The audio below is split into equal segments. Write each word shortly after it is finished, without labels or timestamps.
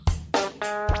Good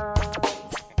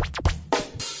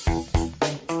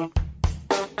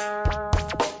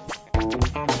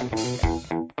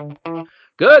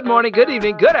morning, good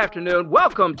evening, good afternoon.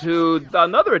 Welcome to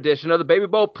another edition of the Baby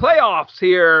Bowl playoffs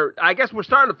here. I guess we're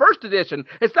starting the first edition.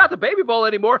 It's not the Baby Bowl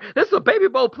anymore. This is the Baby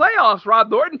Bowl playoffs, Rob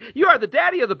Norton. You are the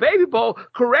daddy of the Baby Bowl.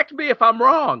 Correct me if I'm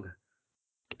wrong.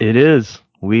 It is.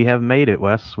 We have made it,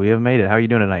 Wes. We have made it. How are you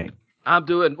doing tonight? I'm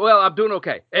doing well. I'm doing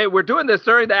okay. Hey, we're doing this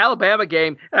during the Alabama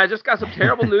game, and I just got some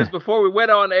terrible news before we went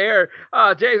on air.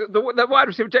 The wide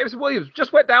receiver Jameson Williams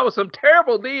just went down with some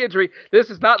terrible knee injury.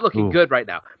 This is not looking Ooh. good right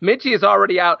now. Minchie is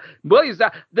already out. Williams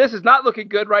out. This is not looking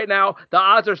good right now. The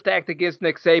odds are stacked against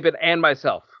Nick Saban and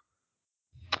myself.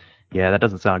 Yeah, that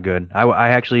doesn't sound good. I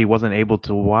actually wasn't able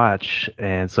to watch,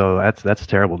 and so that's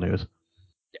terrible news.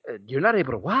 You're not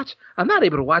able to watch? I'm not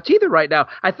able to watch either right now.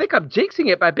 I think I'm jinxing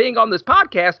it by being on this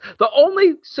podcast. The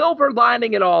only silver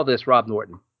lining in all this, Rob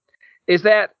Norton, is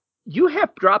that you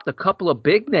have dropped a couple of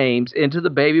big names into the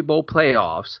Baby Bowl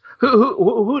playoffs.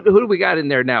 Who do we got in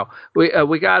there now?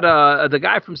 We got the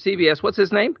guy from CBS. What's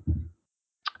his name?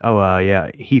 Oh,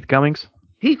 yeah, Heath Cummings.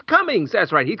 Heath Cummings.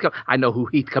 That's right. I know who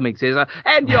Heath Cummings is.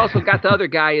 And you also got the other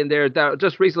guy in there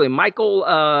just recently, Michael.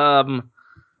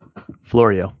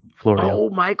 Florio. Oh,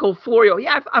 Michael Florio.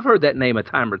 Yeah, I've heard that name a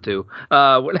time or two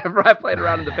whenever I played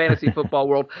around in the fantasy football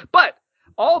world. But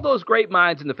all those great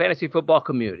minds in the fantasy football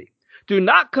community do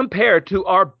not compare to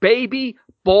our Baby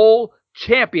Bowl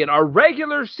champion, our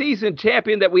regular season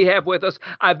champion that we have with us.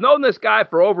 I've known this guy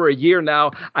for over a year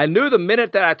now. I knew the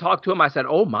minute that I talked to him, I said,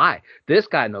 "Oh my, this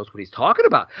guy knows what he's talking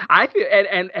about." I feel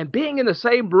and being in the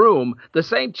same room, the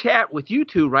same chat with you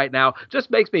two right now, just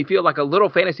makes me feel like a little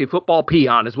fantasy football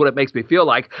peon is what it makes me feel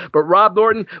like. But Rob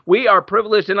Norton, we are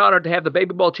privileged and honored to have the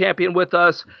Baby Bowl champion with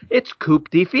us. It's Coop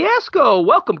DeFiasco.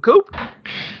 Welcome, Coop.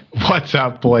 What's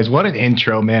up, boys? What an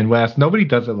intro, man, Wes. Nobody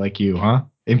does it like you, huh?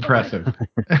 Impressive.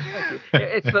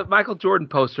 It's the Michael Jordan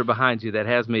poster behind you that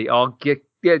has me all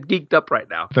geeked up right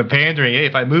now. The pandering. Hey,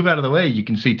 if I move out of the way, you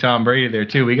can see Tom Brady there,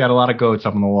 too. We got a lot of goats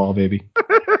up on the wall, baby.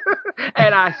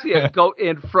 And I see a goat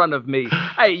in front of me.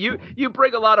 Hey, you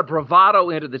bring a lot of bravado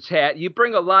into the chat. You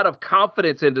bring a lot of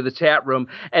confidence into the chat room.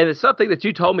 And it's something that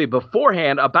you told me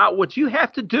beforehand about what you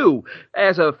have to do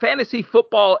as a fantasy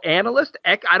football analyst.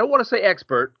 I don't want to say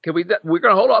expert. We're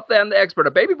going to hold off on the expert,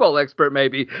 a Baby Bowl expert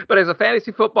maybe. But as a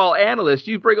fantasy football analyst,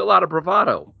 you bring a lot of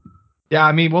bravado. Yeah,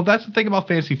 I mean, well, that's the thing about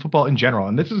fantasy football in general.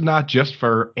 And this is not just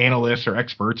for analysts or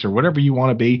experts or whatever you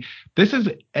want to be. This is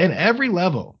at every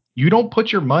level. You don't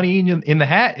put your money in the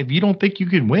hat if you don't think you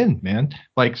can win, man.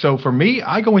 Like, so for me,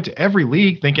 I go into every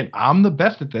league thinking I'm the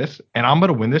best at this and I'm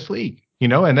going to win this league,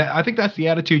 and I think that's the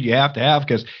attitude you have to have,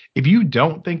 because if you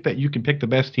don't think that you can pick the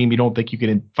best team, you don't think you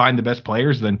can find the best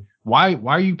players, then why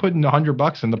are you putting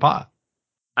 $100 in the pot?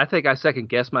 I think I second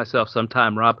guess myself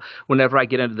sometime, Rob, whenever I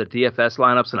get into the DFS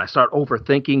lineups and I start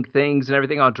overthinking things and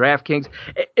everything on DraftKings.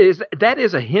 That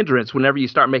is a hindrance whenever you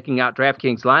start making out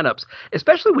DraftKings lineups,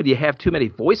 especially when you have too many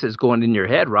voices going in your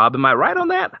head, Rob. Am I right on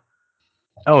that?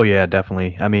 Oh yeah,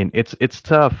 definitely. I mean, it's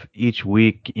tough each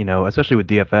week, especially with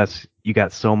DFS. You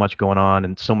got so much going on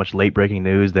and so much late breaking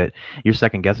news that you're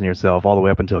second guessing yourself all the way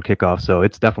up until kickoff. So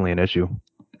it's definitely an issue.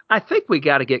 I think we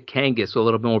got to get Kangas a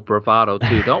little more bravado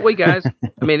too, don't we, guys?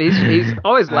 I mean, he's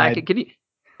always lacking. Can you?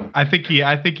 I think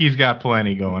he's got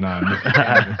plenty going on.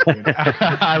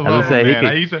 I love him,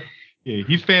 man.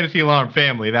 He's Fantasy Alarm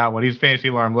family, that one. He's Fantasy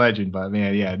Alarm legend, but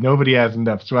man, yeah, nobody has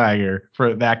enough swagger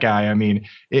for that guy. I mean,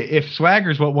 if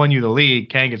swagger's what won you the league,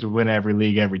 Kangas would win every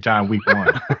league every time week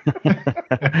one.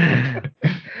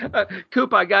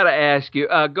 Coop, I got to ask you,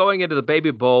 going into the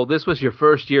Baby Bowl, this was your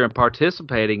first year in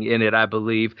participating in it, I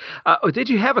believe. Did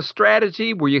you have a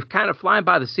strategy? Were you kind of flying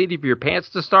by the seat of your pants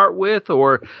to start with,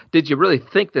 or did you really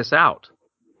think this out?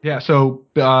 Yeah, so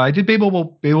I did Baby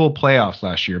Bowl playoffs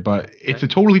last year, but it's a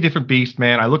totally different beast,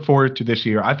 man. I look forward to this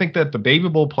year. I think that the Baby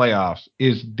Bowl playoffs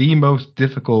is the most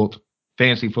difficult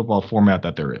fantasy football format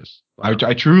that there is. Wow.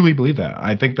 I truly believe that.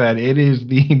 I think that it is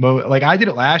the most, like, I did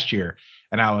it last year,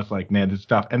 and I was like, man, this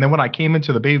stuff. And then when I came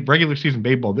into the regular season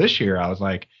Baby Bowl this year, I was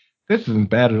like, this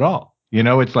isn't bad at all.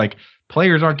 It's like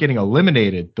players aren't getting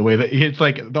eliminated the way that it's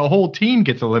like the whole team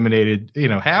gets eliminated.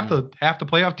 Half the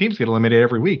playoff teams get eliminated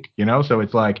every week. So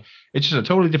it's like it's just a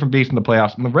totally different beast in the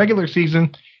playoffs. In the regular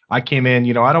season, I came in.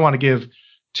 I don't want to give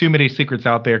too many secrets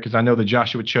out there because I know the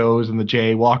Joshua Cho's and the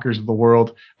Jay Walkers of the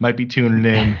world might be tuning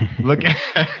in, looking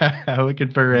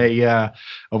for a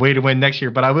way to win next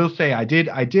year. But I will say I did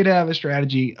have a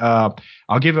strategy.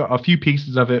 I'll give a few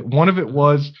pieces of it. One of it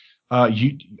was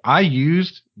I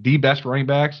used the best running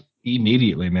backs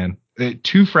immediately, man.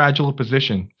 too fragile a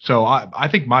position. So I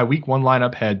think my week 1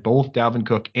 lineup had both Dalvin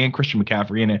Cook and Christian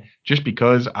McCaffrey in it, just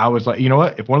because I was like, you know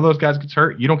what? If one of those guys gets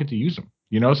hurt, you don't get to use them.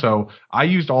 So I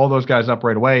used all those guys up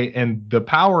right away. And the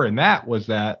power in that was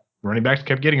that running backs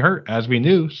kept getting hurt, as we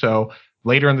knew. So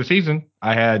later in the season,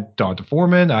 I had Donta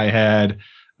Foreman, I had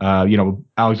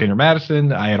Alexander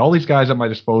Madison, I had all these guys at my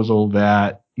disposal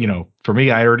that, for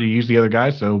me, I already used the other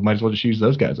guys, so might as well just use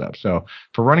those guys up. So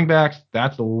for running backs,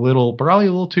 that's probably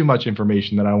a little too much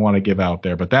information that I want to give out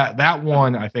there. But that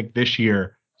one, I think this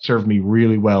year served me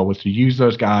really well, was to use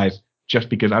those guys, just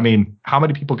because, how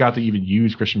many people got to even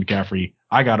use Christian McCaffrey?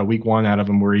 I got a week 1 out of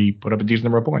him where he put up a decent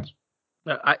number of points.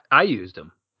 I used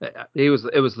him. It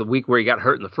was the week where he got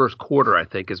hurt in the first quarter, I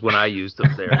think, is when I used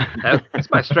him there. That's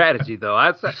my strategy, though.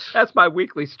 That's my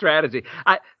weekly strategy.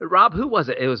 Rob, who was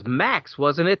it? It was Max,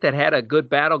 wasn't it, that had a good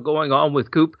battle going on with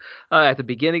Coop at the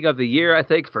beginning of the year, I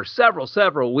think, for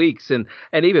several weeks, and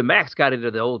even Max got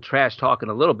into the old trash talking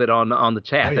a little bit on the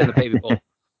chat in the Baby Bowl.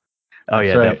 Oh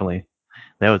yeah, right. Definitely.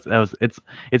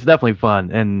 It's definitely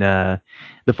fun, and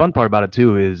the fun part about it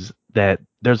too is that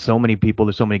there's so many people,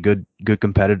 there's so many good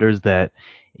competitors that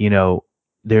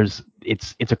it's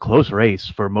a close race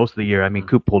for most of the year.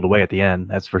 Coop pulled away at the end,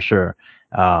 that's for sure.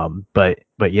 But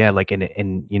yeah, like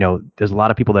and there's a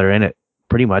lot of people that are in it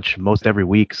pretty much most every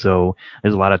week. So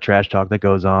there's a lot of trash talk that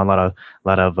goes on, a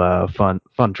lot of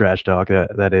fun trash talk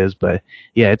that is. But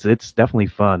yeah, it's definitely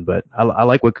fun. But I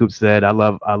like what Coop said. I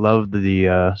love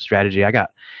the strategy.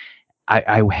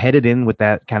 I headed in with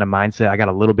that kind of mindset. I got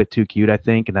a little bit too cute, I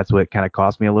think, and that's what kind of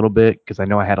cost me a little bit, because I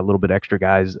know I had a little bit extra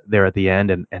guys there at the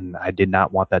end, and I did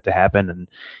not want that to happen. And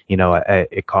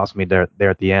it cost me there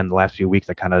at the end. The last few weeks,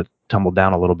 I kind of tumbled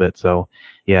down a little bit. So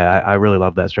yeah, I really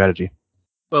love that strategy.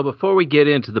 Well, before we get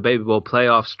into the Baby Bowl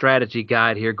playoff strategy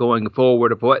guide here going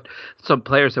forward of what some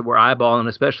players that we're eyeballing,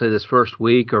 especially this first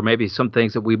week, or maybe some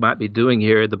things that we might be doing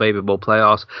here at the Baby Bowl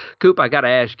playoffs, Coop, I got to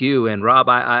ask you, and Rob,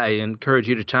 I encourage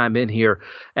you to chime in here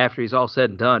after he's all said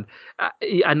and done.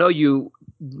 I know you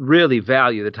really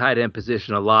value the tight end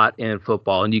position a lot in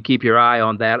football, and you keep your eye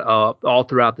on that all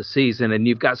throughout the season, and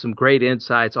you've got some great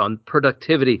insights on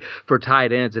productivity for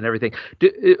tight ends and everything.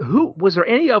 Who was there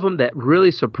any of them that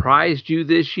really surprised you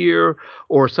this year,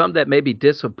 or some that maybe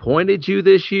disappointed you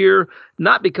this year?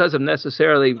 Not because of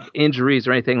necessarily injuries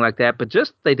or anything like that, but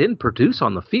just they didn't produce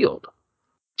on the field.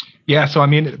 Yeah, so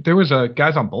there was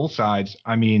guys on both sides.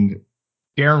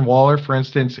 Darren Waller, for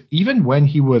instance, even when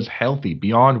he was healthy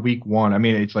beyond week 1,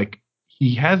 it's like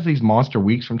he has these monster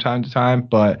weeks from time to time,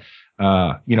 but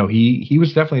he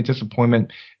was definitely a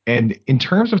disappointment. And in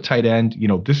terms of tight end,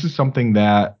 this is something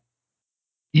that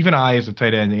even I, as a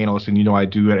tight end analyst, and I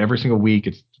do it every single week,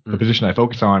 it's the position I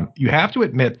focus on. You have to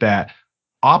admit that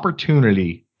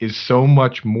opportunity is so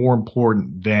much more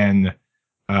important than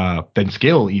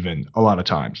skill, even a lot of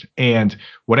times. And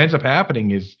what ends up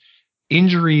happening is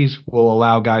injuries will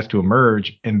allow guys to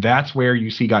emerge, and that's where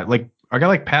you see guys like a guy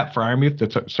like Pat Freiermuth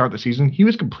to start the season. He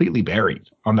was completely buried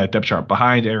on that depth chart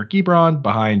behind Eric Ebron,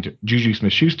 behind Juju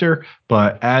Smith-Schuster.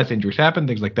 But as injuries happen,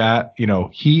 things like that,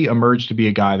 he emerged to be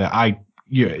a guy that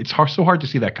it's so hard to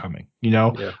see that coming.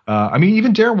 Yeah.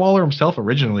 Even Darren Waller himself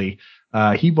originally,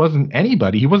 he wasn't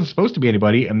anybody. He wasn't supposed to be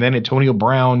anybody. And then Antonio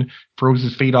Brown froze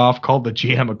his feet off, called the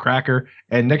GM a cracker.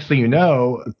 And next thing you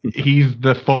know, he's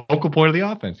the focal point of the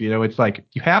offense. It's like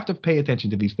you have to pay attention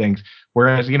to these things.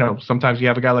 Whereas, sometimes you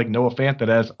have a guy like Noah Fant that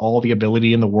has all the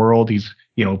ability in the world. He's,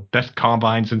 best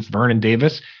combine since Vernon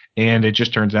Davis. And it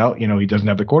just turns out, he doesn't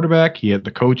have the quarterback. He had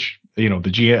the coach, the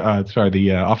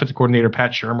offensive coordinator,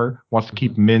 Pat Shurmur, wants to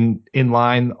keep him in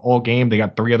line all game. They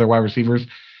got 3 other wide receivers.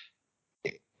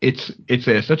 It's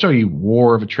such a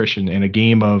war of attrition and a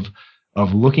game of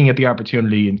looking at the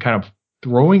opportunity and kind of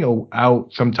throwing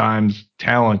out sometimes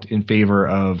talent in favor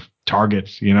of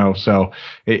targets, so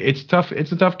it's tough.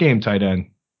 It's a tough game, tight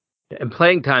end. And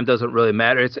playing time doesn't really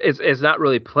matter. It's not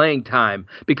really playing time,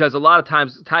 because a lot of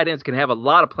times tight ends can have a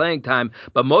lot of playing time,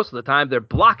 but most of the time they're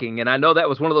blocking. And I know that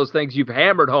was one of those things you've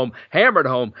hammered home,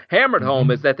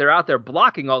 is that they're out there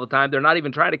blocking all the time. They're not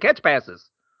even trying to catch passes.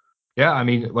 Yeah,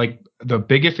 like the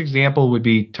biggest example would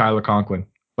be Tyler Conklin.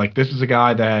 Like, this is a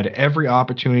guy that had every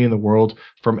opportunity in the world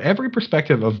from every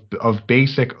perspective of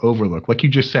basic overlook. Like you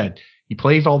just said, he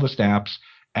plays all the snaps.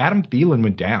 Adam Thielen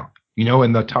went down,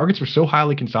 and the targets were so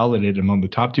highly consolidated among the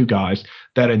top 2 guys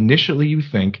that initially you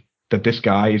think that this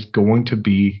guy is going to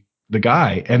be the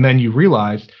guy. And then you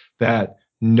realize that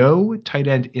no tight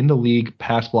end in the league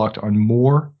pass blocked on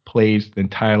more plays than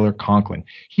Tyler Conklin.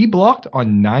 He blocked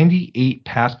on 98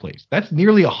 pass plays. That's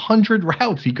nearly 100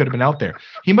 routes he could have been out there.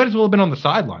 He might as well have been on the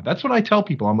sideline. That's what I tell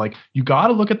people. I'm like, you got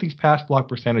to look at these pass block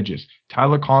percentages.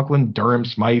 Tyler Conklin, Durham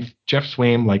Smythe, Jeff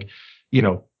Swaim, like,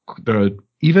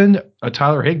 even a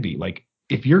Tyler Higbee. Like,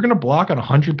 if you're going to block on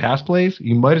 100 pass plays,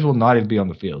 you might as well not even be on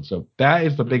the field. So that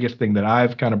is the biggest thing that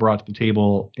I've kind of brought to the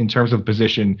table in terms of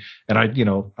position. And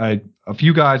a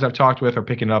few guys I've talked with are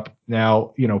picking up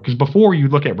now, because before you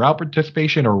look at route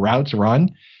participation or routes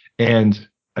run. And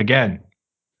again,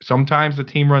 sometimes the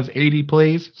team runs 80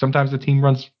 plays. Sometimes the team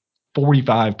runs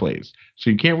 45 plays. So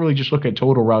you can't really just look at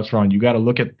total routes run. You got to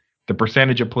look at the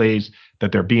percentage of plays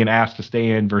that they're being asked to stay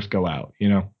in versus go out,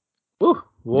 Ooh,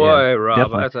 boy, Yeah, Rob,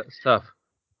 definitely. that's tough.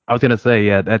 I was gonna say,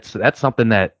 yeah, that's something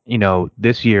that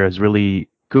this year has really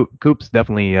Coop's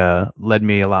definitely led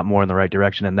me a lot more in the right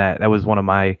direction, and that was one of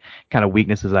my kind of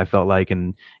weaknesses. I felt like,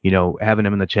 and having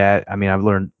him in the chat, I mean, I've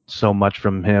learned so much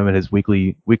from him and his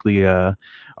weekly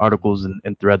articles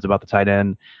and threads about the tight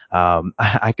end.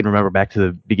 I can remember back to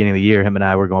the beginning of the year, him and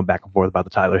I were going back and forth about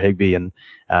the Tyler Higbee, and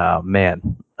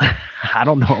man, I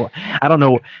don't know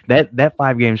that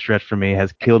 5-game stretch for me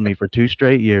has killed me for 2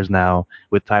 straight years now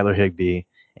with Tyler Higbee.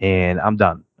 And I'm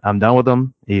done. I'm done with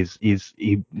him. He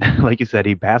like you said,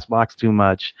 he pass blocks too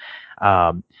much.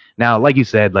 Now, like you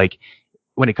said, like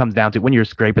when it comes down to when you're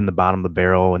scraping the bottom of the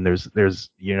barrel and there's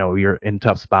you're in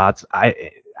tough spots.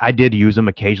 I did use him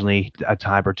occasionally, a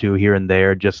time or two here and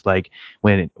there, just like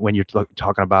when you're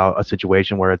talking about a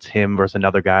situation where it's him versus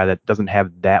another guy that doesn't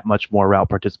have that much more route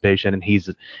participation, and he's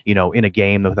in a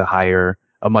game with a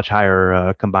much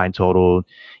higher combined total,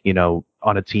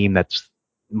 on a team that's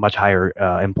much higher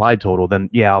implied total, then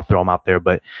yeah, I'll throw him out there.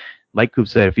 But like Coop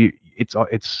said,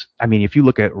 I mean, if you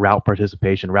look at route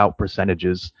participation, route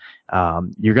percentages,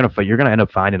 you're gonna end up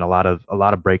finding a lot of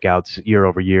breakouts year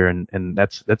over year, and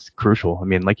that's crucial. I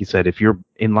mean, like you said, if you're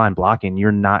in line blocking, you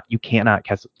cannot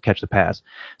catch the pass.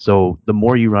 So the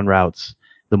more you run routes,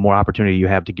 the more opportunity you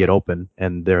have to get open,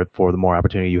 and therefore the more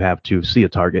opportunity you have to see a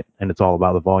target, and it's all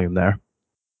about the volume there.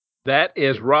 That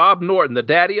is Rob Norton, the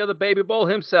daddy of the Baby Bowl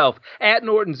himself, at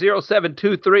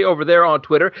Norton0723 over there on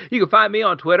Twitter. You can find me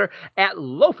on Twitter at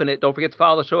Lofinit. Don't forget to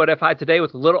follow the show at FI Today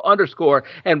with a little underscore.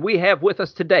 And we have with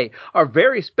us today our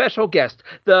very special guest.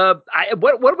 What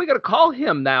are we going to call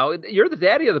him now? You're the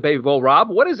daddy of the Baby Bowl, Rob.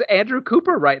 What is Andrew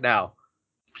Cooper right now?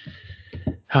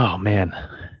 Oh, man.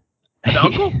 An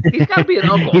uncle? He's got to be an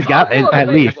uncle. He's got at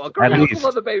least.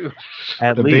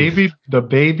 The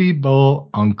Baby Bowl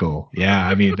uncle. Yeah,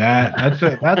 I mean that's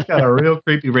got a real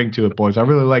creepy ring to it, boys. I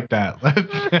really like that.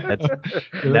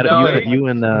 You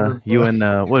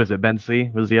and what is it? Ben C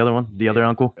was the other one, the other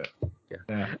uncle.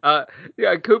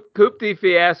 Coop D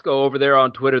Fiasco over there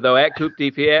on Twitter, though, at Coop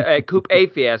A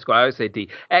Fiasco. I always say D.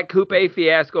 At Coop A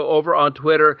Fiasco over on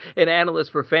Twitter, an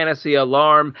analyst for Fantasy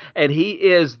Alarm, and he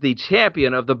is the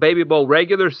champion of the Baby Bowl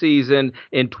regular season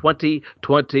in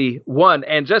 2021.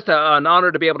 And just an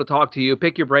honor to be able to talk to you,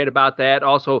 pick your brain about that,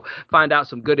 also find out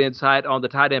some good insight on the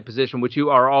tight end position, which you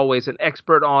are always an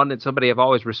expert on and somebody I've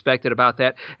always respected about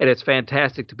that. And it's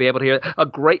fantastic to be able to hear a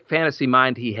great fantasy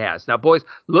mind he has. Now, boys,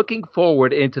 looking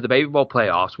forward into the Baby Bowl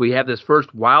playoffs, we have this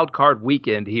first wild card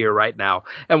weekend here right now,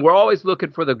 and we're always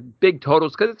looking for the big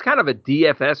totals because it's kind of a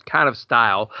DFS kind of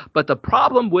style. But the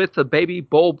problem with the Baby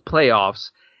Bowl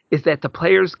playoffs is that the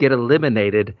players get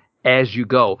eliminated as you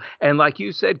go. And like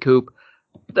you said, Coop,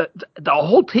 the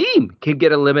whole team can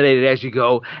get eliminated as you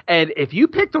go. And if you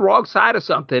pick the wrong side of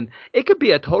something, it could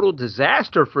be a total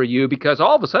disaster for you because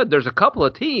all of a sudden there's a couple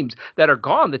of teams that are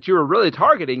gone that you were really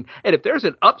targeting. And if there's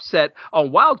an upset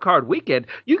on wild card weekend,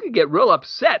 you can get real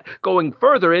upset going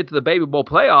further into the Baby Bowl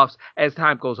playoffs as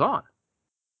time goes on.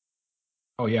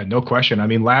 Oh, yeah, no question. I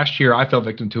mean, last year I fell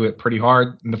victim to it pretty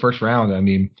hard in the first round. I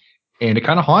mean, and it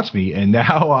kind of haunts me. And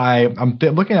now I'm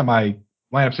looking at my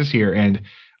lineups this year, and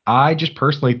I just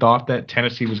personally thought that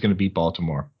Tennessee was going to beat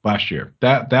Baltimore last year.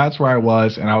 That's where I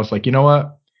was, and I was like, you know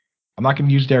what? I'm not going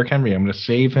to use Derrick Henry. I'm going to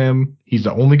save him. He's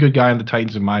the only good guy in the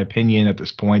Titans, in my opinion, at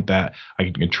this point that I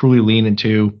can truly lean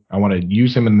into. I want to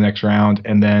use him in the next round,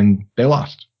 and then they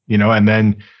lost, and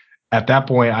then at that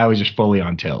point I was just fully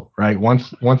on tilt, right?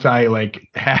 Once I like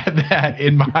had that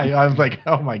in I was like,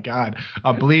 oh my God,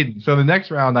 I'm bleeding. So the next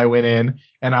round I went in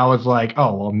and I was like,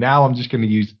 oh, well, now I'm just going to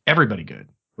use everybody good,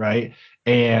 right?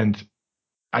 And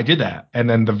I did that. And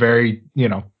then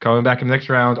coming back in the next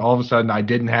round, all of a sudden I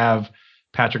didn't have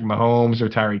Patrick Mahomes or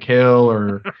Tyreek Hill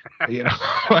or,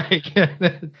 like,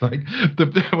 it's like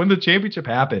when the championship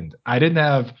happened, I didn't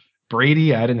have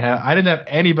Brady. I didn't have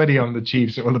anybody on the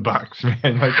Chiefs or the Bucks,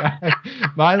 man. Like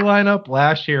my lineup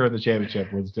last year in the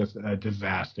championship was just a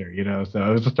disaster, So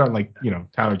it was just starting like,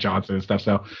 Tyler Johnson and stuff.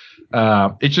 So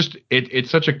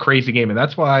it's such a crazy game, and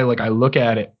that's why I look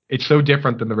at it. It's so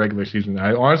different than the regular season.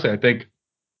 I think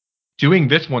doing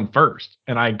this one first,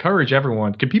 and I encourage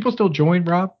everyone. Can people still join,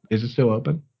 Rob? Is it still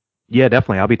open? Yeah,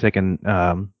 definitely. I'll be taking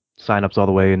signups all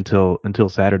the way until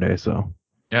Saturday. So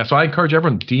yeah, so I encourage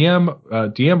everyone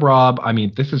DM Rob. I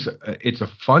mean, it's a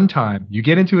fun time. You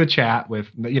get into a chat with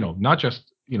not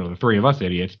just the three of us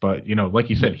idiots, but like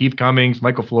you said, Heath Cummings,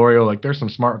 Michael Florio. Like there's some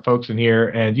smart folks in here,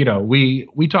 and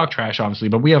we talk trash obviously,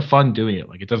 but we have fun doing it.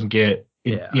 Like it doesn't get.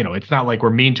 It's not like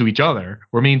we're mean to each other.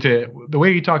 We're mean to the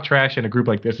way you talk trash in a group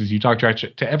like this is you talk trash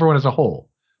to everyone as a whole,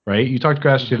 right? You talk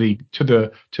trash to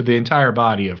the entire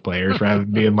body of players rather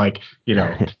than being like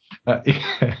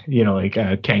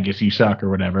Kangas, you suck or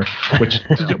whatever. Which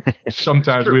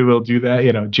sometimes we will do that.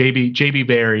 JB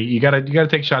Barry, you gotta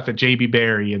take shots at JB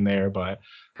Barry in there, but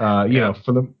for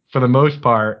the most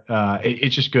part,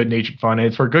 it's just good natured fun. And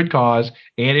it's for a good cause,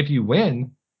 and if you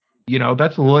win.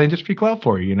 That's a little industry club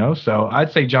for you, So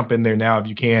I'd say jump in there now if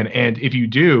you can. And if you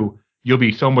do, you'll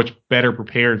be so much better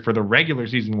prepared for the regular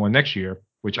season one next year,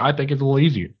 which I think is a little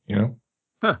easier,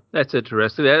 Huh, that's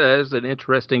interesting. That is an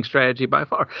interesting strategy by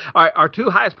far. All right, our two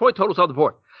highest point totals on the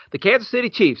board. The Kansas City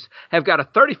Chiefs have got a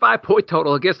 35-point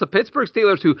total against the Pittsburgh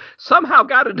Steelers, who somehow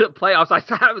got into the playoffs.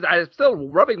 I'm still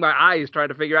rubbing my eyes trying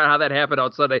to figure out how that happened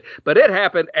on Sunday, but it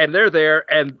happened, and they're there,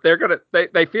 and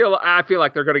I feel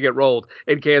like they're gonna get rolled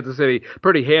in Kansas City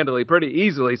pretty handily, pretty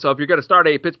easily. So if you're gonna start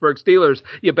a Pittsburgh Steelers,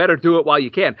 you better do it while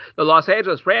you can. The Los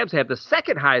Angeles Rams have the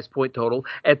second highest point total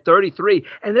at 33,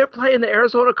 and they're playing the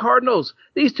Arizona Cardinals.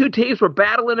 These two teams were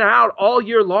battling it out all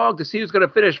year long to see who's going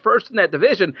to finish first in that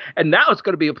division, and now it's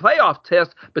going to be a playoff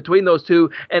test between those two.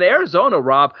 And Arizona,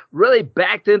 Rob, really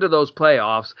backed into those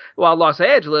playoffs, while Los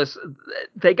Angeles,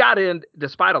 they got in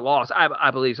despite a loss,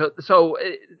 I believe.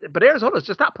 But Arizona's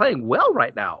just not playing well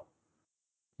right now.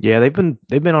 Yeah, they've been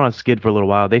on a skid for a little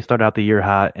while. They started out the year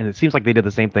hot, and it seems like they did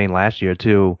the same thing last year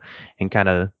too, and kind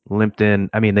of limped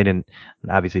in. I mean, they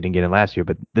obviously didn't get in last year,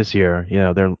 but this year,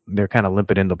 they're kind of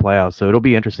limping into the playoffs. So it'll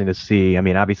be interesting to see. I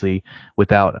mean, obviously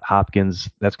without Hopkins,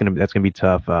 that's gonna be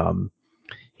tough.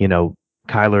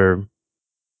 Kyler.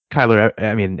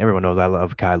 I mean, everyone knows I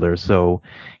love Kyler, so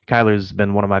Kyler's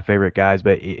been one of my favorite guys,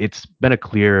 but it's been a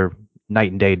clear night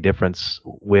and day difference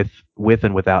with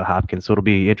and without Hopkins. So it'll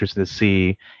be interesting to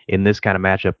see in this kind of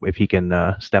matchup if he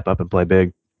can step up and play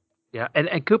big. Yeah,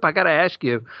 and Coop, I got to ask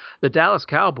you, the Dallas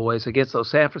Cowboys against those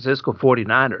San Francisco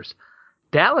 49ers,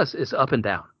 Dallas is up and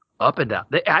down. Up and down.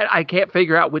 I can't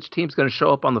figure out which team's going to show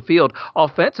up on the field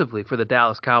offensively for the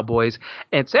Dallas Cowboys.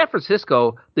 And San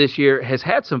Francisco this year has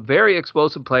had some very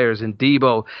explosive players in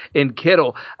Debo, in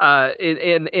Kittle,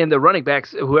 in the running backs,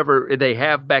 whoever they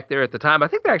have back there at the time. I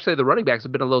think actually the running backs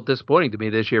have been a little disappointing to me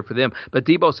this year for them. But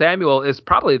Debo Samuel is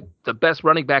probably the best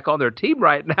running back on their team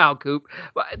right now, Coop.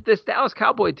 But this Dallas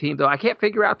Cowboy team, though, I can't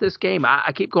figure out this game.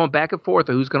 I keep going back and forth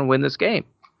of who's going to win this game.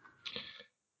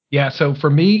 Yeah, so for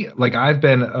me, I've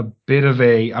been a bit of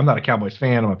I'm not a Cowboys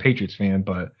fan, I'm a Patriots fan,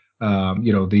 but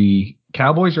the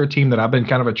Cowboys are a team that I've been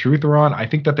kind of a truther on. I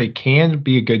think that they can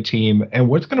be a good team, and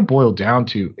what's going to boil down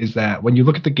to is that when you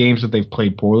look at the games that they've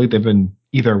played poorly, they've been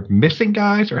either missing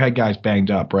guys or had guys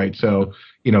banged up, right? So,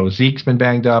 Zeke's been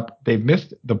banged up. They've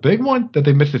missed the big one that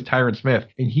they missed is Tyron Smith,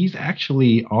 and he's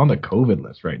actually on the COVID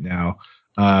list right now.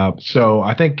 So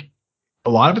I think a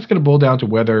lot of it's going to boil down to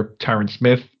whether Tyron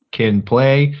Smith can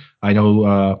play. I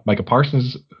know Micah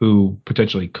Parsons, who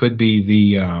potentially could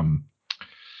be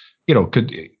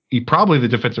probably the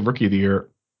defensive rookie of the year.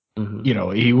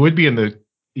 Mm-hmm. He would be in the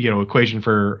equation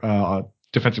for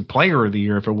defensive player of the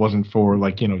year if it wasn't for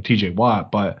TJ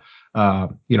Watt. But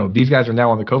these guys are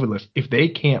now on the COVID list. If they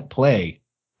can't play,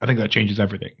 I think that changes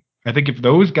everything. I think if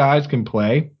those guys can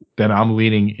play, then I'm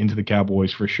leaning into the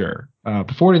Cowboys for sure. The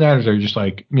 49ers are just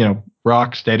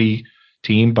rock steady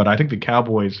team, but I think the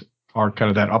Cowboys are kind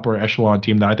of that upper echelon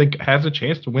team that I think has a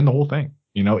chance to win the whole thing,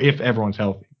 if everyone's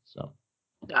healthy. So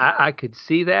I could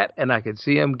see that, and I could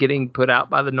see them getting put out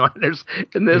by the Niners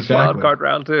in this wild card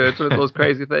round too. It's one of those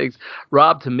crazy things.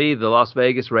 Rob, to me, the Las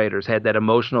Vegas Raiders had that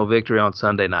emotional victory on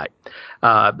Sunday night.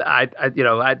 I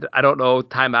don't know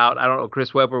timeout. I don't know.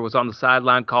 Chris Webber was on the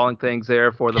sideline calling things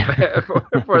there for the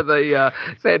for the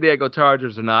San Diego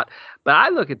Chargers or not. But I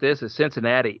look at this as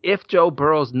Cincinnati. If Joe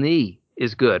Burrow's knee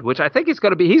is good, which I think he's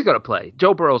going to play.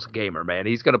 Joe Burrow's a gamer, man.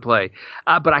 He's going to play.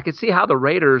 But I could see how the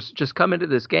Raiders just come into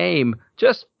this game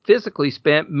just physically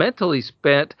spent, mentally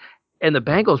spent, and the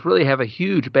Bengals really have a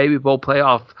huge Baby Bowl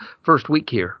playoff first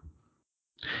week here.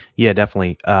 Yeah,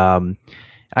 definitely. I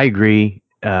agree.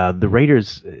 The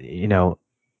Raiders,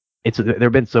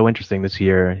 they've been so interesting this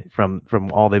year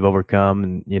from all they've overcome,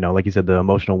 and like you said, the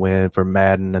emotional win for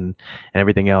Madden and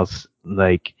everything else.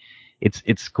 Like,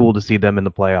 it's cool to see them in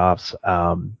the playoffs.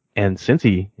 And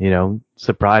Cincy,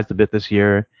 surprised a bit this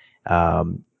year.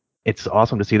 Um, it's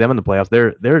awesome to see them in the playoffs.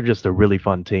 They're just a really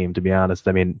fun team, to be honest.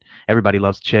 I mean, everybody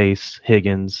loves Chase,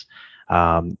 Higgins.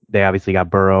 They obviously got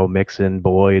Burrow, Mixon,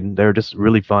 Boyd. They're just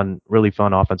really fun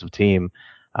offensive team.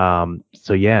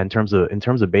 So yeah, in terms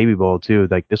of Baby Bowl too,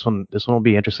 like this one will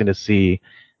be interesting to see.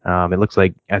 It looks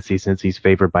like I see Cincy's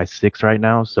favored by 6 right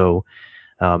now. So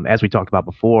as we talked about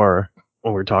before,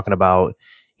 when we were talking about,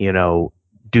 you know,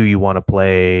 do you want to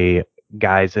play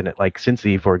guys in it like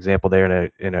Cincy, for example, they're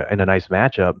in a nice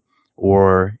matchup,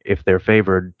 or if they're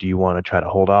favored, do you want to try to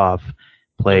hold off,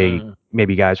 play Mm.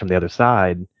 maybe guys from the other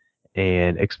side,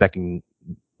 and expecting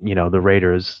the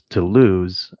Raiders to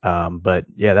lose. But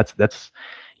yeah, that's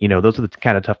those are the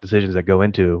kind of tough decisions that go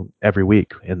into every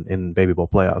week in Baby Bowl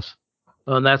playoffs.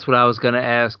 Well, and that's what I was going to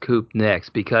ask Coop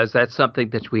next, because that's something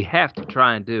that we have to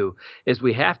try and do is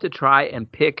we have to try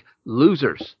and pick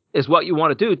losers is what you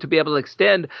want to do to be able to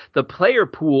extend the player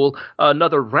pool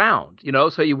another round,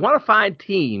 so you want to find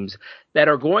teams that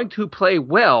are going to play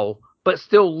well but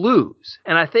still lose.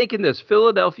 And I think in this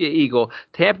Philadelphia Eagle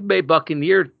Tampa Bay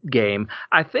Buccaneer game,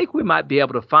 I think we might be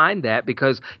able to find that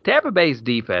because Tampa Bay's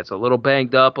defense a little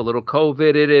banged up, a little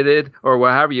COVID, or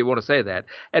however you want to say that,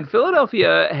 and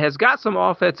Philadelphia has got some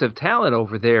offensive talent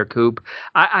over there, Coop.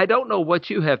 I don't know what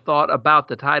you have thought about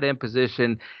the tight end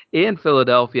position in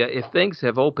Philadelphia, if things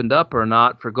have opened up or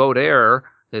not for Goddard,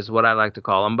 is what I like to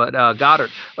call him, but Goddard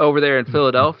over there in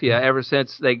Philadelphia ever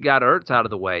since they got Ertz out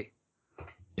of the way.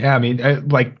 Yeah, I mean,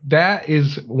 like that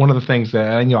is one of the things that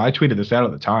I tweeted this out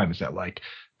at the time is that like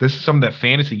this is something that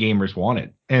fantasy gamers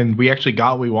wanted, and we actually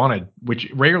got what we wanted,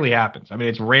 which rarely happens. I mean,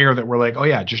 it's rare that we're like, oh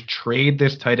yeah, just trade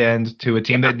this tight end to a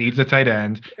team that needs a tight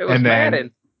end, It was and then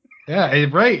Madden. yeah,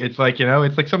 right. It's like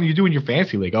it's like something you do in your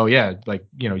fantasy league. Oh yeah, like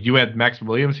you had Max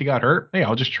Williams, he got hurt. Hey,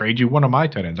 I'll just trade you one of my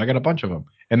tight ends. I got a bunch of them,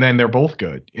 and then they're both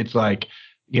good. It's like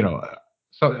you know,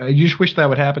 so I just wish that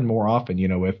would happen more often.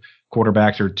 With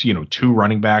quarterbacks or two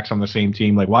running backs on the same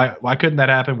team. Like why couldn't that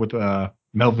happen with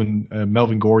Melvin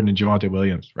Gordon and Javonte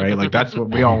Williams, right? Like that's what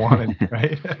we all wanted,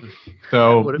 right? That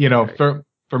So would have been great.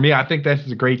 for me, I think this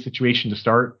is a great situation to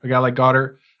start a guy like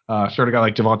Goddard. Sort of guy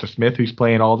like Devonta Smith, who's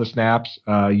playing all the snaps.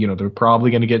 They're probably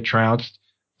going to get trounced,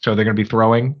 so they're going to be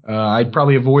throwing. I'd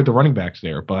probably avoid the running backs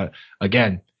there. But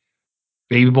again,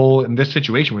 Baby Bowl in this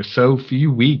situation with so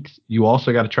few weeks, you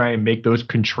also got to try and make those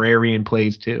contrarian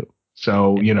plays too.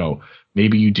 So,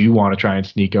 maybe you do want to try and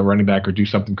sneak a running back or do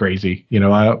something crazy.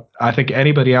 I think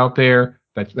anybody out there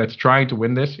that's trying to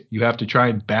win this, you have to try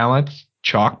and balance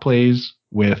chalk plays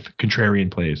with contrarian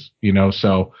plays.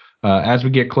 So as we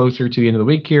get closer to the end of the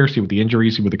week here, see what the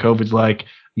injuries, see what the COVID's like,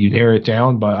 you narrow it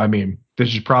down. But I mean,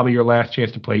 this is probably your last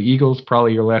chance to play Eagles,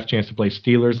 probably your last chance to play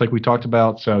Steelers, like we talked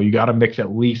about. So you got to mix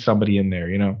at least somebody in there.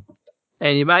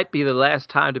 And you might be the last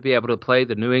time to be able to play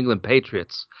the New England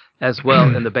Patriots as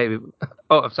well in the baby.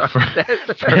 Oh, I'm sorry.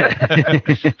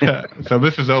 So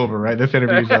this is over, right? This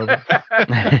interview is over.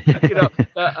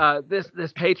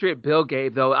 This Patriot Bill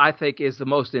game, though, I think is the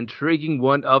most intriguing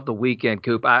one of the weekend,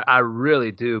 Coop. I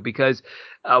really do, because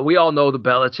we all know the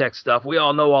Belichick stuff. We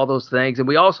all know all those things, and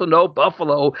we also know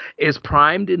Buffalo is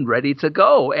primed and ready to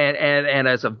go, and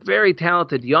as a very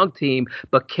talented young team.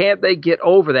 But can't they get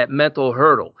over that mental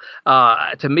hurdle?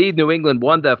 To me, New England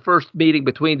won the first meeting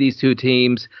between these two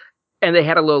teams, and they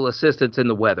had a little assistance in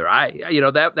the weather.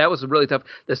 That was really tough.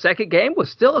 The second game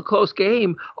was still a close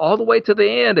game all the way to the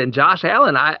end, and Josh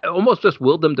Allen, I almost just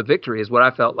willed them to victory, is what I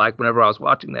felt like whenever I was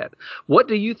watching that. What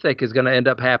do you think is going to end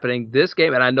up happening this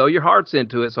game? And I know your heart's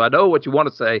into it, so I know what you want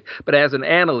to say. But as an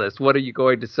analyst, what are you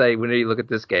going to say when you look at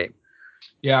this game?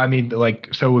 Yeah, I mean,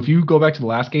 so if you go back to the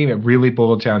last game, it really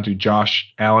boiled down to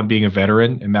Josh Allen being a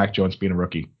veteran and Mac Jones being a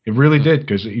rookie. It really did,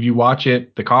 because if you watch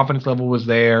it, the confidence level was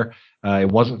there.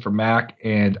 It wasn't for Mac,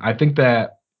 and I think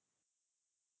that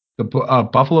the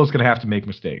Buffalo is going to have to make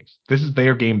mistakes. This is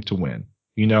their game to win.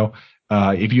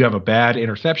 If you have a bad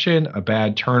interception, a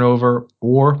bad turnover,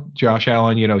 or Josh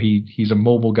Allen, he's a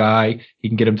mobile guy. He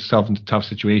can get himself into tough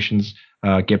situations,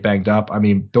 get banged up. I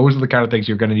mean, those are the kind of things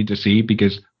you're going to need to see,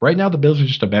 because right now the Bills are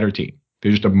just a better team.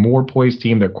 They're just a more poised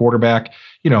team. Their quarterback,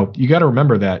 you got to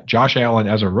remember that Josh Allen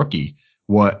as a rookie,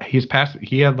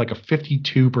 he had like a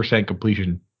 52%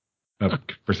 completion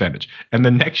percentage, and the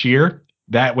next year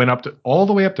that went up to all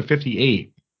the way up to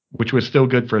 58, which was still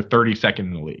good for 32nd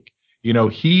in the league.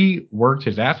 He worked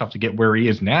his ass off to get where he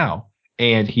is now,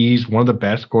 and he's one of the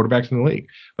best quarterbacks in the league.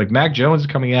 Like Mac Jones is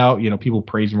coming out, people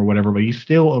praise him or whatever, but he's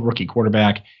still a rookie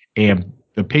quarterback, and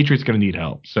the Patriots going to need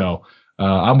help. So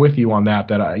I'm with you on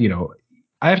that.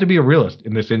 I have to be a realist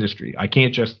in this industry. I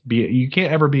can't you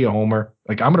can't ever be a homer.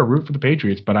 Like, I'm going to root for the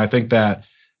Patriots, but I think that,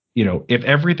 if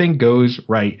everything goes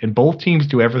right and both teams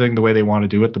do everything the way they want to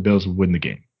do it, the Bills will win the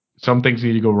game. Some things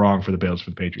need to go wrong for the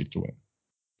Patriots to win.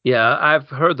 Yeah, I've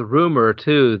heard the rumor,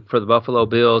 too, for the Buffalo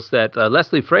Bills that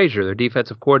Leslie Frazier, their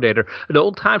defensive coordinator, an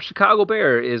old-time Chicago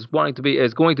Bear, is going to be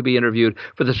interviewed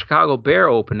for the Chicago Bear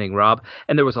opening, Rob.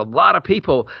 And there was a lot of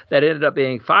people that ended up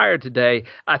being fired today.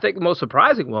 I think the most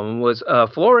surprising one was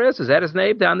Flores. Is that his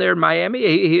name, down there in Miami?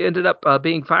 He ended up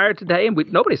being fired today, and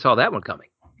nobody saw that one coming.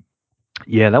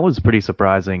 Yeah, that was pretty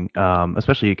surprising,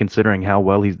 especially considering how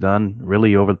well he's done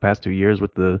really over the past 2 years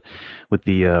with the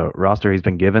roster he's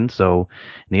been given. So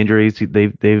the injuries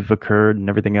they've occurred and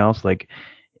everything else, like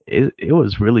it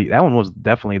was really, that one was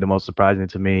definitely the most surprising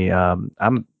to me.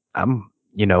 I'm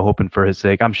hoping for his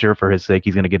sake. I'm sure for his sake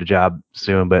he's going to get a job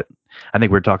soon, but I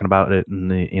think we were talking about it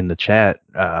in the chat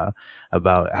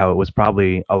about how it was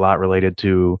probably a lot related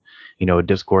to a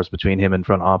discourse between him and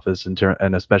front office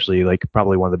and especially like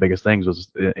probably one of the biggest things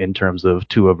was in terms of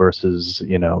Tua versus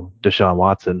Deshaun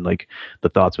Watson, like the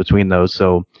thoughts between those.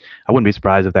 So I wouldn't be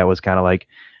surprised if that was kind of like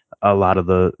a lot of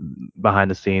the behind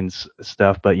the scenes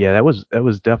stuff. But yeah, that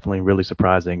was definitely really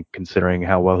surprising considering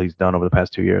how well he's done over the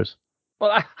past 2 years.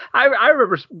 Well, I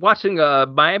remember watching a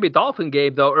Miami Dolphin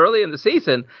game, though, early in the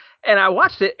season, and I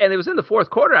watched it, and it was in the fourth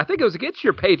quarter. I think it was against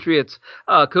your Patriots,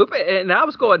 Coop, and I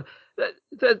was going,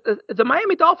 the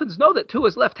Miami Dolphins know that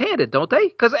Tua's left-handed, don't they?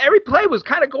 Because every play was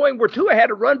kind of going where Tua had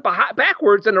to run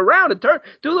backwards and around and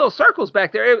do little circles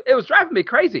back there. It was driving me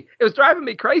crazy. It was driving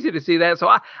me crazy to see that. So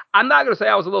I'm not going to say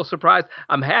I was a little surprised.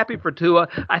 I'm happy for Tua.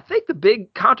 I think the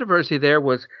big controversy there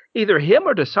was either him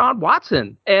or Deshaun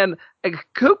Watson. And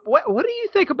Coop, what do you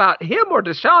think about him or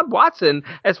Deshaun Watson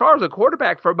as far as a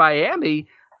quarterback for Miami?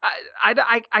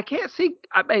 I can't see.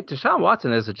 I mean, Deshaun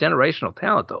Watson is a generational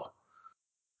talent, though.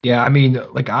 Yeah, I mean,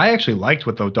 like, I actually liked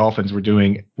what the Dolphins were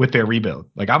doing with their rebuild.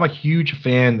 Like, I'm a huge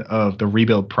fan of the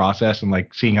rebuild process and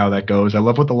like seeing how that goes. I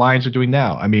love what the Lions are doing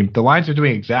now. I mean, the Lions are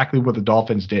doing exactly what the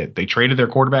Dolphins did. They traded their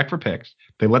quarterback for picks.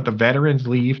 They let the veterans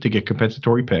leave to get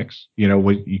compensatory picks. You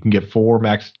can get 4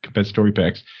 max compensatory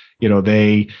picks.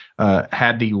 They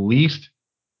had the least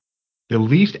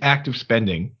active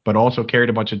spending, but also carried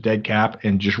a bunch of dead cap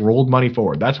and just rolled money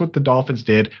forward. That's what the Dolphins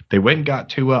did. They went and got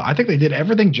Tua. I think they did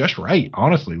everything just right,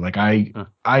 honestly. Like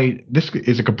this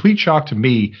is a complete shock to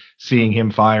me seeing him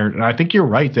fired. And I think you're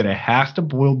right that it has to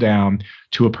boil down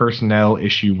to a personnel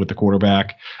issue with the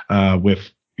quarterback, with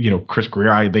Chris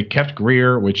Grier. They kept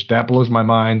Grier, which that blows my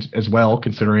mind as well,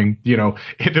 considering,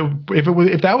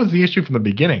 if that was the issue from the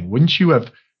beginning, wouldn't you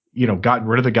have, gotten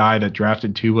rid of the guy that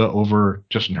drafted Tua over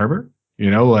Justin Herbert?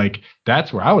 Like,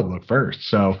 that's where I would look first.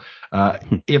 So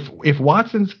if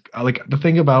Watson's like, the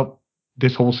thing about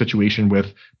this whole situation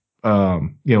with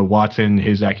Watson,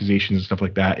 his accusations and stuff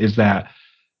like that, is that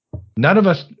none of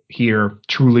us here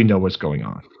truly know what's going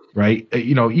on, right?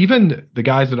 Even the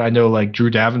guys that I know, like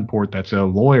Drew Davenport, that's a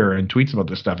lawyer and tweets about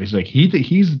this stuff. He's like, he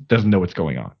doesn't know what's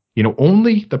going on.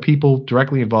 Only the people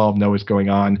directly involved know what's going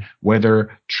on,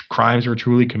 whether crimes are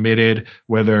truly committed,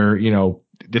 whether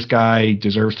this guy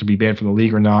deserves to be banned from the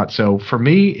league or not. So for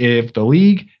me, if the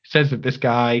league says that this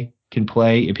guy can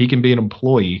play, if he can be an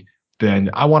employee,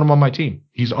 then I want him on my team.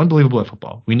 He's unbelievable at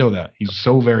football. We know that. He's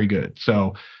so very good.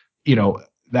 So,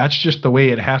 that's just the way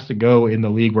it has to go in the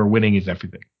league where winning is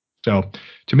everything. So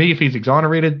to me, if he's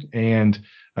exonerated and,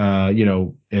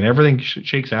 and everything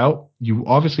shakes out, you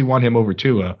obviously want him over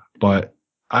Tua. But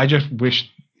I just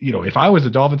wish, if I was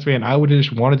a Dolphins fan, I would have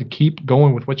just wanted to keep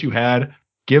going with what you had.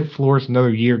 Give Flores another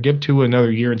year, give Tua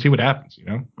another year, and see what happens,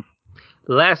 The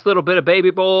last little bit of Baby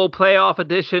Bowl playoff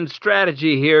edition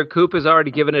strategy here. Coop has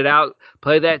already given it out.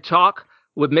 Play that chalk.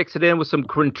 We'll mix it in with some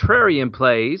contrarian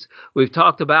plays. We've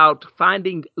talked about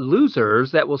finding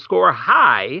losers that will score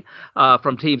high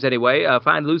from teams anyway.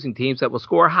 Find losing teams that will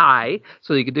score high,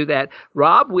 so you can do that.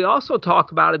 Rob, we also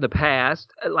talked about in the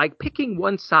past, like picking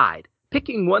one side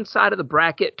of the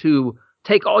bracket to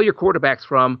take all your quarterbacks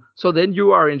from, so then you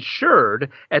are insured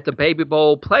at the Baby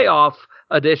Bowl playoff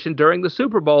edition during the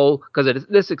Super Bowl, because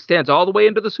this extends all the way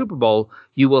into the Super Bowl.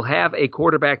 you will have a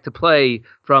quarterback to play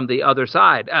from the other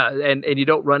side, and you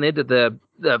don't run into the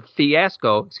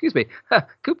fiasco. Excuse me,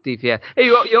 Coop D fiasco.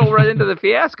 You don't run into the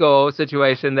fiasco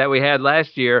situation that we had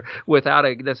last year without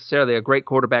necessarily a great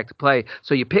quarterback to play.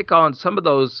 So you pick on some of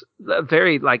those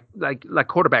very like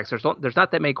quarterbacks. There's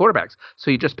not that many quarterbacks,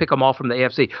 so you just pick them all from the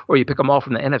AFC, or you pick them all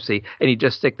from the NFC, and you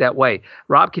just stick that way.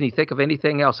 Rob, can you think of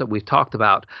anything else that we've talked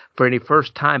about for any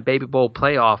first-time Baby Bowl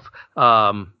playoff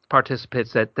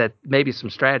participants that maybe some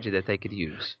strategy that they could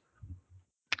use?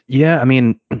 Yeah, I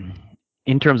mean,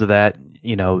 in terms of that,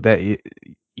 that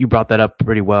you brought that up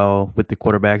pretty well with the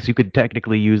quarterbacks. You could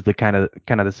technically use the kind of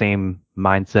the same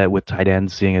mindset with tight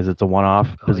ends, seeing as it's a one-off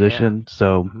position. Yeah.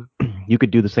 So you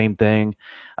could do the same thing.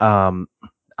 I'm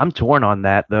torn on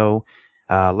that though.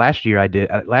 Last year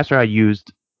I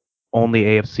used only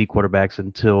AFC quarterbacks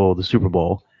until the Super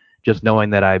Bowl, just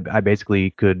knowing that I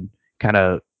basically could kind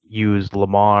of use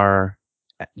Lamar,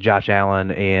 Josh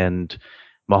Allen, and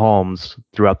Mahomes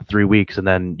throughout the 3 weeks, and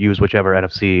then use whichever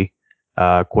NFC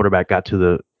quarterback got to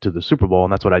the Super Bowl,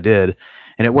 and that's what I did,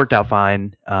 and it worked out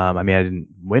fine. I mean, I didn't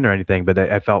win or anything, but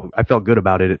I felt good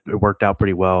about it. It worked out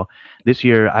pretty well. This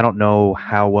year, I don't know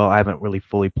how well. I haven't really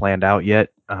fully planned out yet,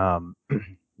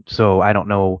 so I don't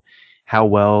know how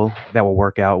well that will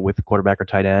work out with quarterback or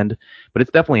tight end, but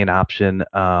it's definitely an option.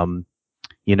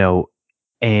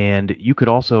 And you could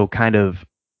also kind of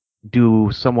do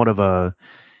somewhat of a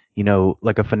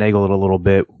like a finagle it a little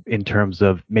bit in terms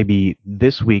of maybe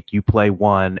this week you play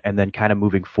one, and then kind of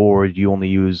moving forward you only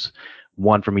use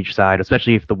one from each side,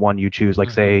 especially if the one you choose,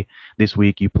 like say this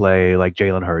week you play like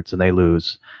Jalen Hurts and they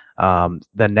lose.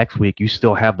 Then next week you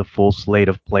still have the full slate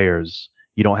of players.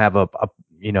 You don't have a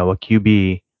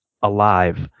QB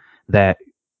alive that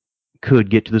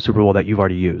could get to the Super Bowl that you've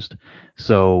already used.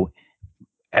 So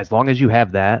as long as you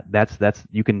have that's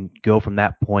you can go from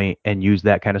that point and use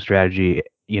that kind of strategy,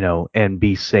 and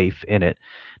be safe in it.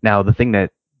 Now, the thing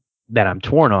that I'm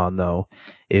torn on though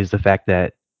is the fact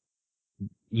that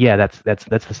that's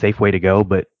the safe way to go,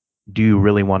 but do you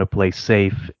really want to play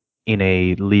safe in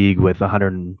a league with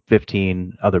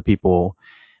 115 other people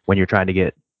when you're trying to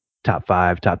get top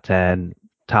 5, top 10,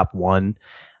 top 1?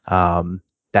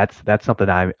 That's something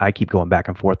I keep going back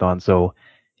and forth on. So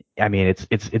I mean,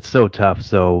 it's so tough.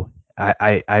 So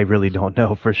I really don't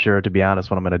know for sure, to be honest,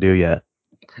 what I'm going to do yet.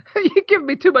 You give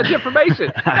me too much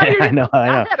information. I know.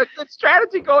 I had a good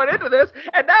strategy going into this,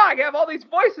 and now I have all these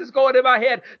voices going in my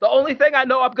head. The only thing I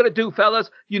know I'm going to do, fellas,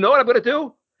 you know what I'm going to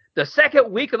do? The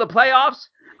second week of the playoffs,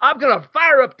 I'm going to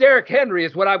fire up Derrick Henry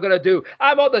is what I'm going to do.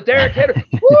 I'm on the Derrick Henry.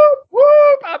 Whoop,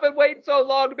 whoop. I've been waiting so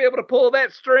long to be able to pull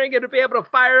that string and to be able to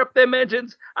fire up them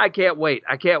engines. I can't wait.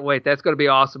 That's going to be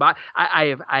awesome.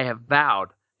 I have vowed,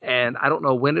 and I don't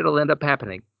know when it'll end up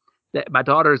happening, that my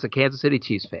daughter is a Kansas City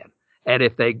Chiefs fan. And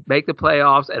if they make the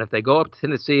playoffs and if they go up to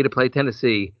Tennessee to play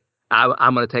Tennessee,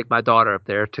 I'm going to take my daughter up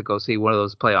there to go see one of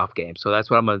those playoff games. So that's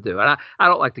what I'm going to do. And I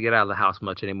don't like to get out of the house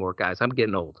much anymore, guys. I'm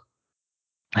getting old.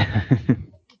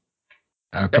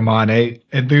 Oh, come on, hey.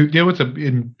 And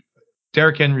in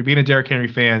Derrick Henry, being a Derrick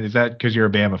Henry fan, is that because you're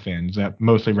a Bama fan? Is that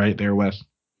mostly right there, Wes?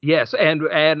 Yes,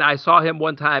 and I saw him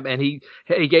one time, and he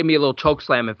gave me a little choke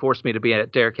slam and forced me to be a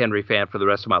Derrick Henry fan for the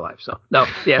rest of my life. So no,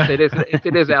 yes,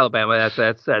 it is Alabama.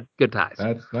 That's good ties.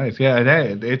 That's nice. Yeah,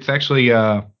 and it's actually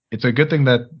it's a good thing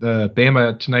that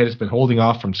Bama tonight has been holding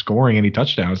off from scoring any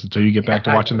touchdowns until you get back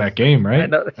to watching that game,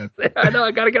 right? I know.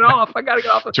 I got to get off.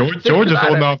 Georgia's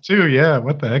holding off too. Yeah,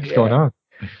 what the heck's going on?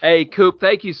 Hey, Coop,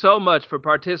 thank you so much for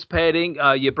participating.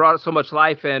 You brought so much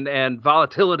life and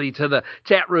volatility to the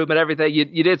chat room and everything.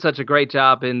 You did such a great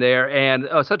job in there, and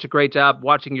such a great job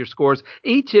watching your scores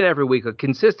each and every week, a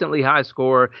consistently high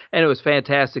score, and it was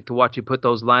fantastic to watch you put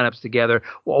those lineups together.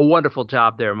 Well, a wonderful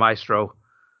job there, Maestro.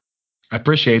 I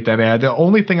appreciate that, man. The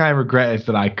only thing I regret is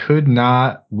that I could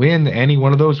not win any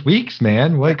one of those weeks,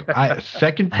 man. Like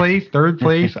second place, third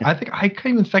place. I think I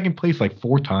came in second place like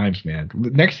 4 times, man.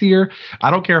 Next year,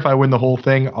 I don't care if I win the whole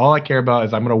thing. All I care about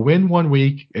is I'm going to win one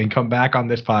week and come back on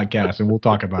this podcast and we'll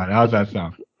talk about it. How's that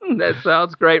sound? That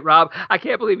sounds great, Rob. I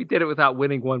can't believe you did it without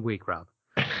winning 1 week, Rob.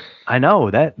 I know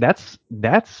that's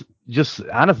just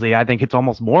honestly, I think it's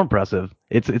almost more impressive.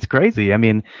 It's crazy. I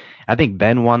mean, I think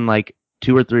Ben won like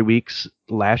 2 or 3 weeks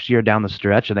last year down the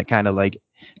stretch, and it kind of like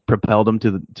propelled him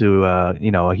to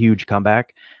a huge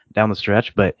comeback down the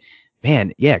stretch. But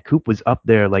man, yeah, Coop was up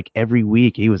there like every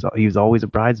week. He was always a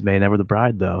bridesmaid, never the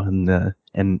bride though. And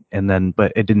then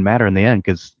but it didn't matter in the end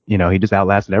because he just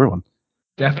outlasted everyone.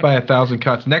 Death by 1,000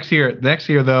 cuts. Next year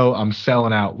though, I'm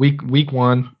selling out. Week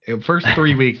 1, first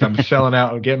 3 weeks, I'm selling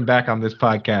out and getting back on this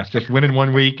podcast. Just winning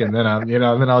 1 week, and then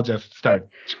I'll just start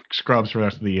scrubs for the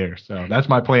rest of the year. So that's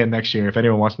my plan next year. If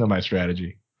anyone wants to know my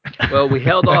strategy. Well, we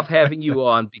held off having you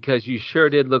on because you sure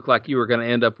did look like you were going to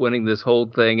end up winning this whole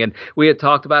thing. And we had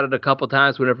talked about it a couple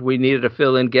times whenever we needed a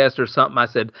fill-in guest or something. I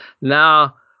said,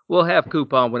 nah, we'll have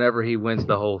Coop on whenever he wins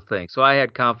the whole thing. So I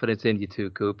had confidence in you too,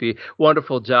 Coop.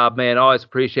 Wonderful job, man. Always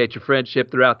appreciate your friendship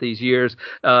throughout these years.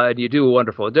 And you do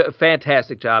a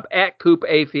fantastic job. At Coop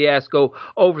A Fiasco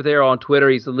over there on Twitter.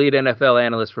 He's the lead NFL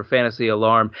analyst for Fantasy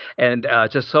Alarm. And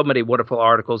just so many wonderful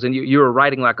articles. And you were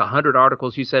writing like 100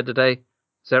 articles, you said today?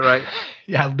 Is that right?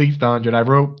 Yeah, at least 100. I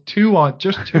wrote two on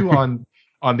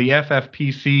the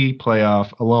FFPC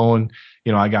playoff alone.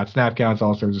 I got snap counts,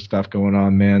 all sorts of stuff going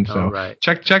on, man. So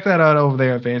check that out over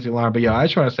there at Fantasy Alarm. But yeah, I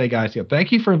just want to say, guys,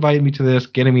 thank you for inviting me to this,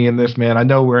 getting me in this, man. I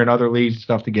know we're in other leagues and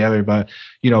stuff together, but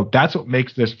that's what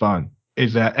makes this fun.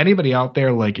 Is that anybody out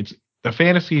there, it's the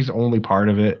fantasy is only part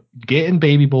of it. Getting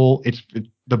Baby Bowl,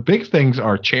 the big things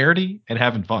are charity and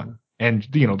having fun. And,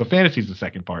 the fantasy is the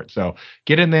second part. So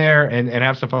get in there and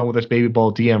have some fun with this Baby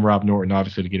Bowl. DM Rob Norton,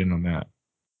 obviously, to get in on that.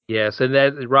 Yes, and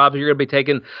Rob, you're going to be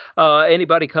taking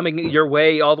anybody coming your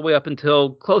way all the way up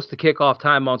until close to kickoff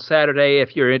time on Saturday.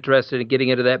 If you're interested in getting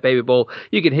into that Baby Bowl,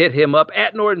 you can hit him up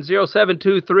at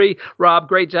Norton0723. Rob,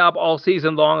 great job all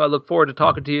season long. I look forward to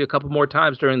talking to you a couple more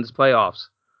times during this playoffs.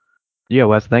 Yeah,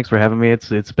 Wes, thanks for having me. It's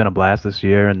been a blast this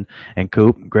year, and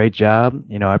Coop, great job.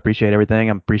 I appreciate everything.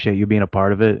 I appreciate you being a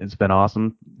part of it. It's been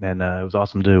awesome, and it was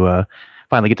awesome to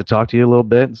finally get to talk to you a little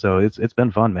bit. So it's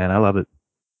been fun, man. I love it.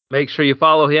 Make sure you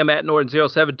follow him at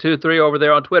Norton0723 over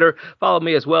there on Twitter. Follow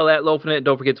me as well at Lofinit.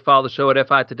 Don't forget to follow the show at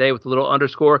FI Today with a little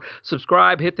underscore.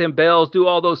 Subscribe, hit them bells, do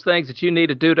all those things that you need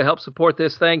to do to help support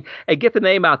this thing and get the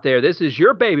name out there. This is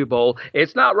your Baby Bowl.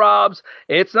 It's not Rob's.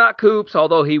 It's not Coop's,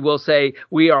 although he will say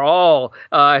we are all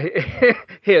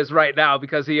his right now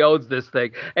because he owns this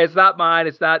thing. It's not mine.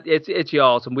 It's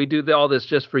y'all's. And we do all this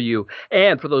just for you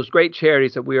and for those great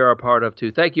charities that we are a part of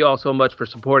too. Thank you all so much for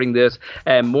supporting this.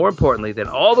 And more importantly than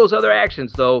all those other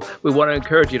actions, though, we want to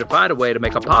encourage you to find a way to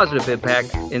make a positive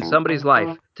impact in somebody's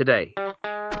life today.